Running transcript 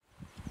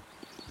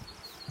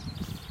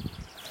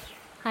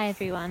Hi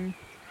everyone.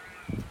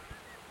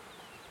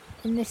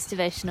 In this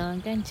devotional,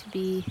 I'm going to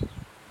be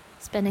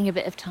spending a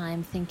bit of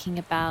time thinking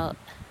about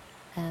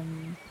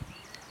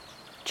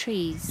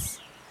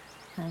trees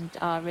and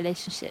our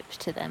relationship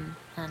to them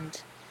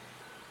and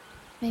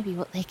maybe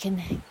what they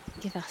can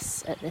give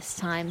us at this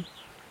time.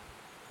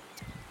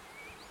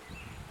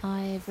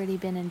 I've really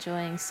been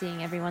enjoying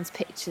seeing everyone's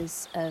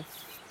pictures of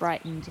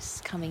Brighton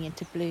just coming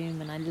into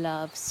bloom, and I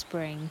love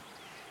spring.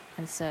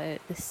 And so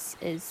this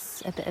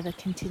is a bit of a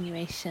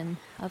continuation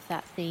of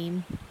that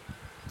theme.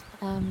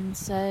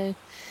 I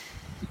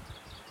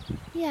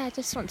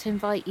just want to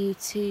invite you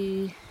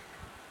to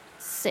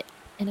sit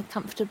in a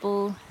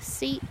comfortable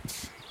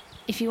seat.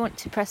 If you want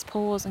to press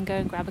pause and go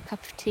and grab a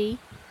cup of tea,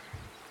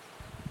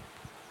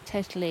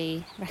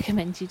 totally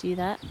recommend you do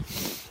that.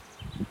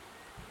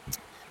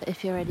 But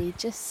if you're ready,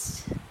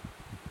 just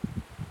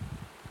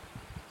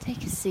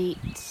take a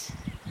seat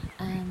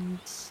and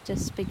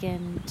just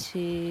begin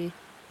to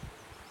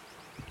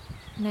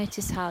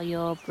notice how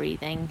you're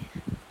breathing.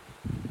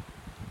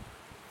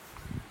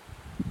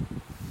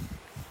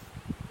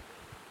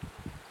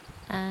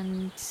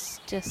 And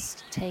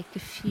just take a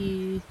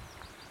few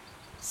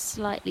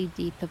slightly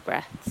deeper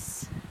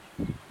breaths.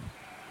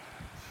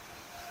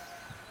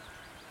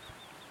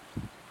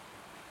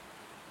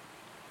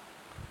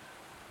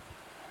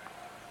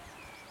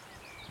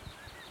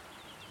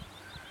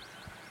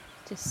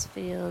 Just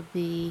feel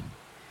the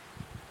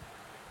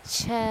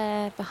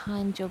chair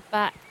behind your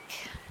back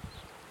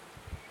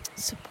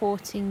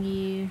supporting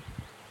you.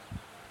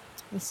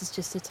 This is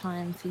just a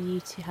time for you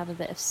to have a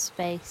bit of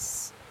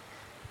space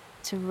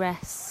to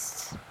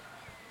rest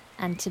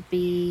and to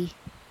be.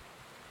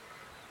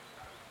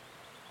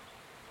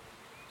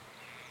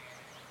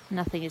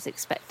 Nothing is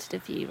expected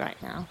of you right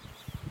now.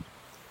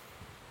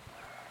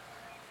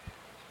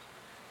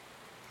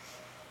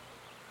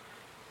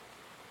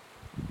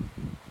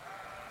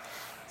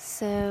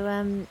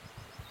 So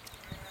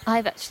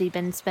I've actually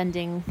been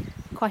spending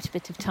quite a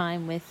bit of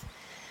time with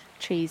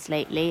trees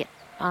lately.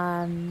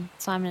 Simon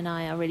and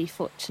I are really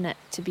fortunate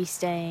to be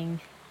staying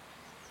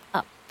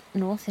up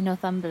north in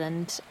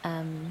Northumberland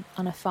on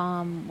a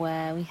farm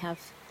where we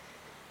have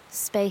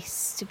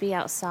space to be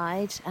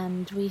outside,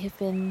 and we have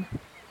been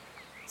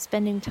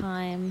spending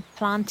time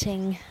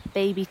planting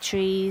baby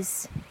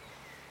trees,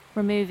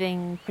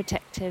 removing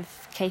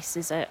protective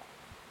cases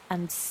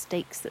and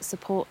stakes that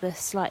support the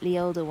slightly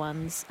older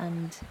ones,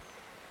 and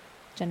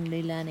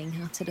generally learning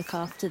how to look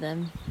after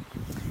them.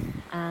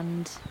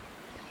 And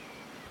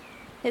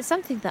it's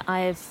something that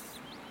I've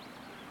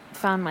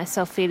found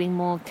myself feeling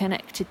more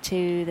connected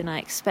to than I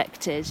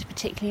expected,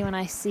 particularly when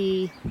I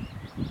see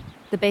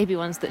the baby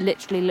ones that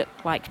literally look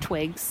like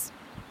twigs,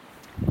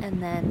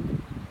 and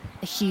then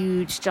a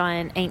huge,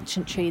 giant,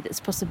 ancient tree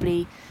that's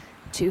possibly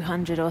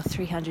 200 or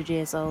 300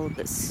 years old,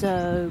 that's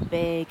so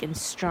big and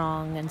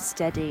strong and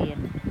steady.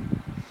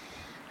 And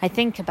I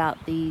think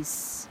about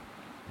these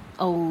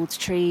old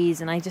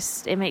trees, and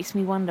it makes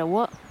me wonder,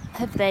 what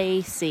have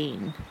they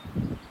seen?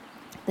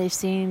 They've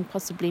seen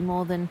possibly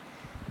more than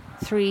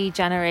 3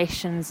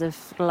 generations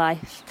of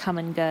life come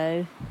and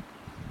go.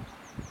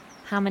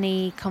 How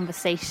many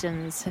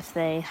conversations have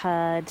they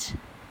heard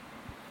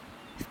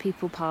of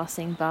people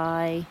passing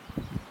by?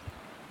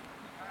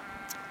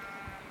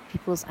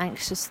 People's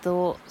anxious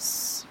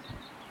thoughts,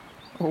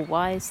 or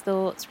wise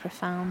thoughts,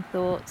 profound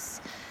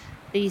thoughts.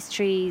 These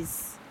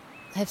trees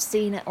have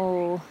seen it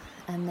all,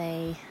 and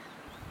they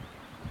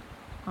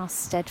are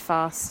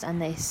steadfast,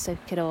 and they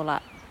soak it all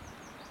up.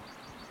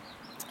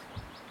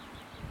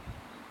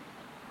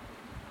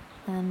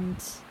 And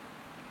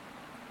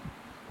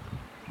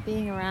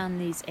being around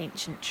these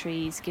ancient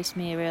trees gives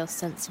me a real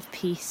sense of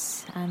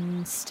peace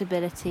and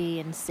stability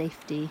and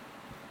safety.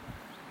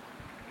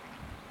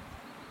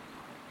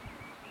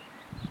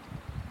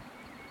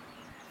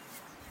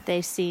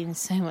 They've seen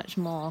so much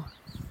more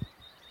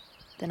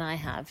than I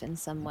have in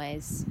some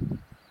ways.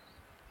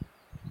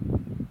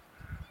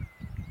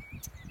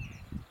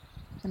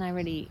 And I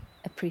really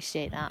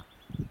appreciate that.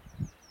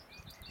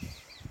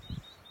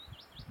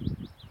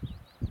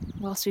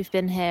 Whilst we've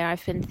been here,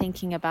 I've been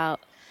thinking about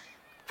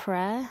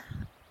prayer,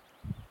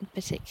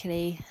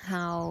 particularly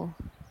how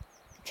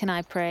can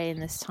I pray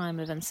in this time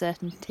of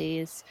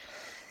uncertainty.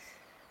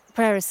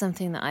 Prayer is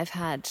something that I've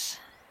had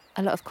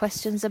a lot of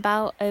questions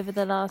about over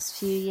the last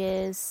few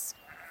years,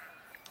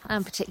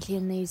 and particularly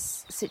in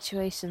these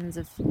situations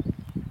of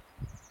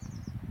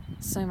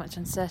so much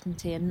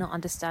uncertainty and not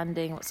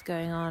understanding what's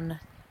going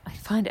on. I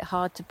find it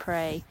hard to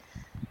pray,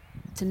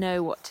 to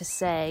know what to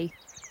say,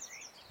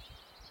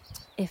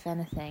 if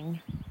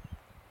anything.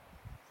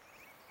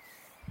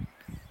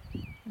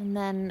 And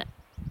then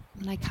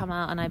when I come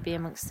out and I be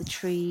amongst the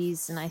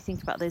trees, and I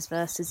think about those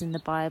verses in the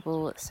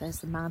Bible that says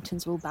the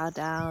mountains will bow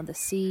down, the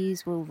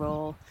seas will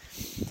roar.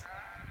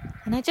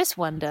 And I just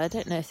wonder, I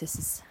don't know if this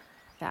is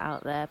a bit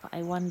out there, but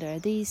I wonder, are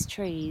these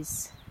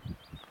trees,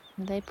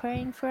 are they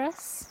praying for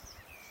us?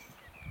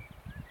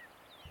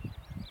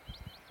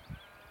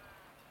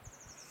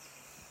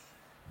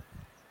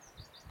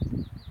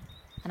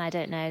 And I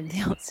don't know the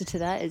answer to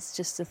that. It's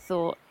just a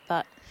thought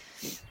but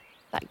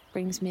that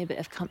brings me a bit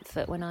of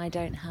comfort when I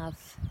don't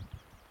have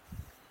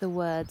the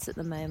words at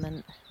the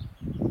moment,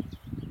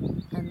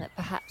 and that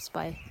perhaps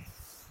by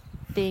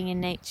being in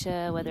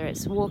nature, whether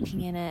it's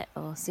walking in it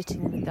or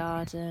sitting in the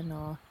garden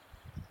or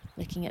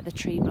looking at the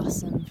tree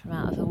blossom from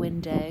out of a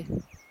window,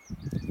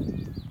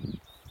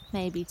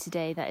 maybe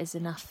today that is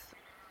enough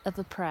of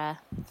a prayer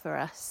for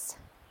us.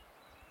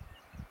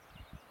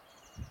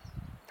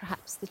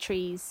 Perhaps the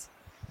trees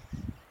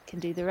can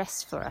do the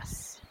rest for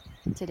us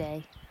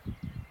today.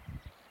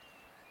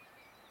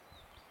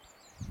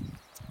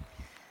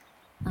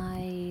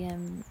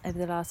 Over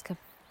the last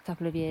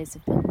couple of years,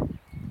 have been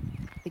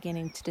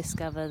beginning to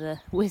discover the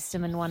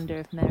wisdom and wonder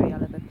of Mary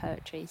Oliver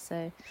poetry.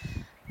 So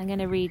I'm going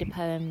to read a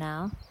poem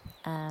now.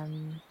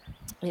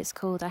 It's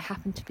called I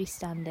Happen to Be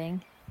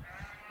Standing,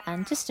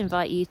 and just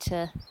invite you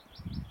to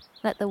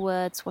let the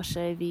words wash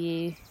over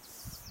you.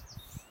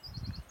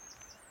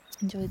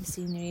 Enjoy the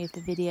scenery of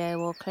the video,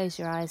 or close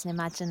your eyes and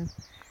imagine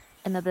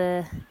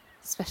another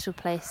special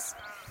place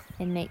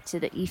in nature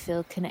that you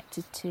feel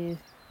connected to,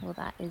 or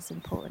that is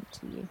important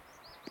to you.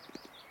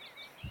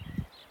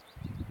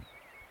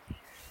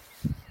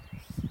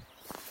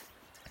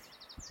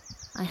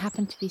 I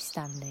happen to be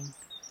standing.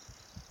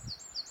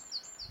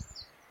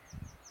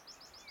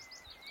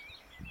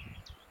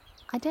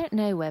 I don't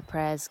know where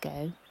prayers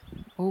go,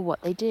 or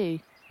what they do.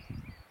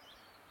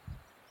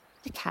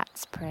 The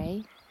cats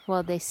pray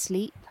while they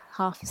sleep,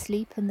 half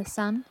asleep in the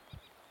sun.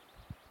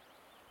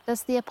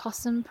 Does the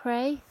opossum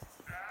pray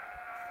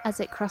as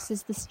it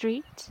crosses the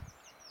street?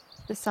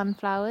 The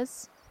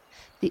sunflowers,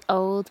 the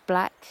old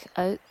black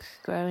oak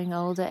growing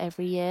older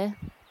every year.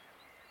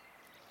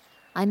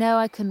 I know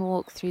I can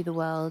walk through the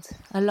world,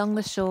 along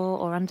the shore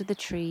or under the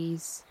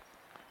trees,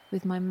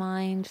 with my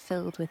mind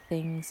filled with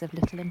things of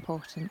little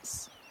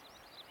importance,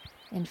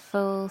 in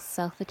full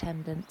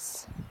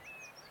self-attendance.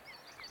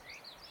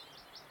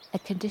 A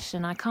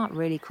condition I can't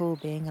really call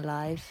being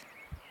alive.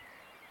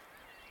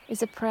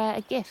 Is a prayer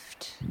a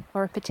gift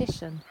or a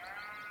petition?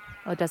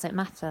 Or does it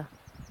matter?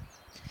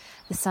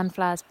 The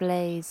sunflowers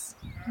blaze.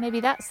 Maybe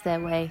that's their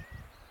way.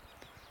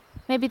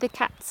 Maybe the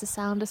cats are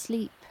sound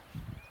asleep.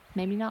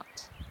 Maybe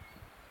not.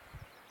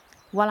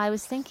 While I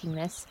was thinking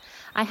this,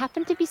 I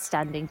happened to be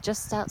standing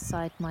just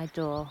outside my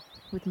door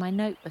with my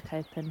notebook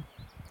open,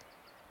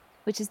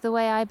 which is the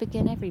way I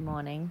begin every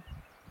morning.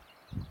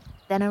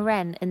 Then a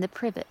wren in the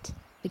privet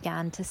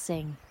began to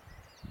sing.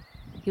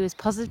 He was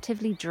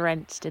positively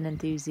drenched in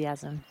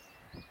enthusiasm.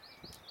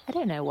 I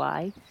don't know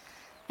why,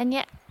 and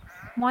yet,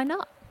 why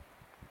not?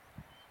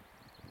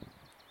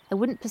 I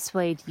wouldn't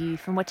persuade you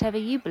from whatever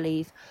you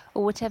believe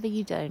or whatever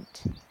you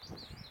don't.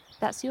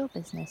 That's your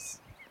business.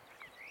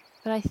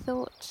 But I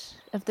thought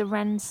of the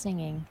wren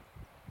singing.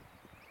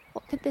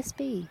 What could this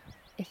be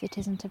if it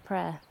isn't a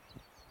prayer?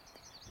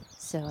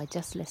 So I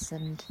just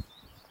listened,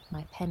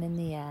 my pen in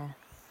the air.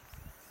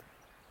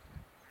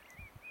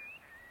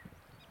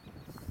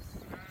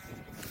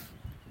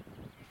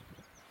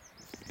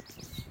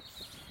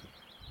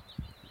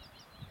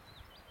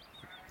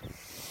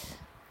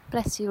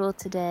 Bless you all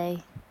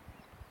today.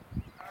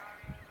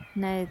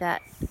 Know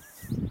that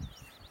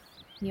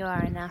you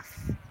are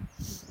enough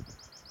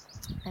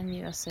and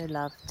you are so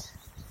loved.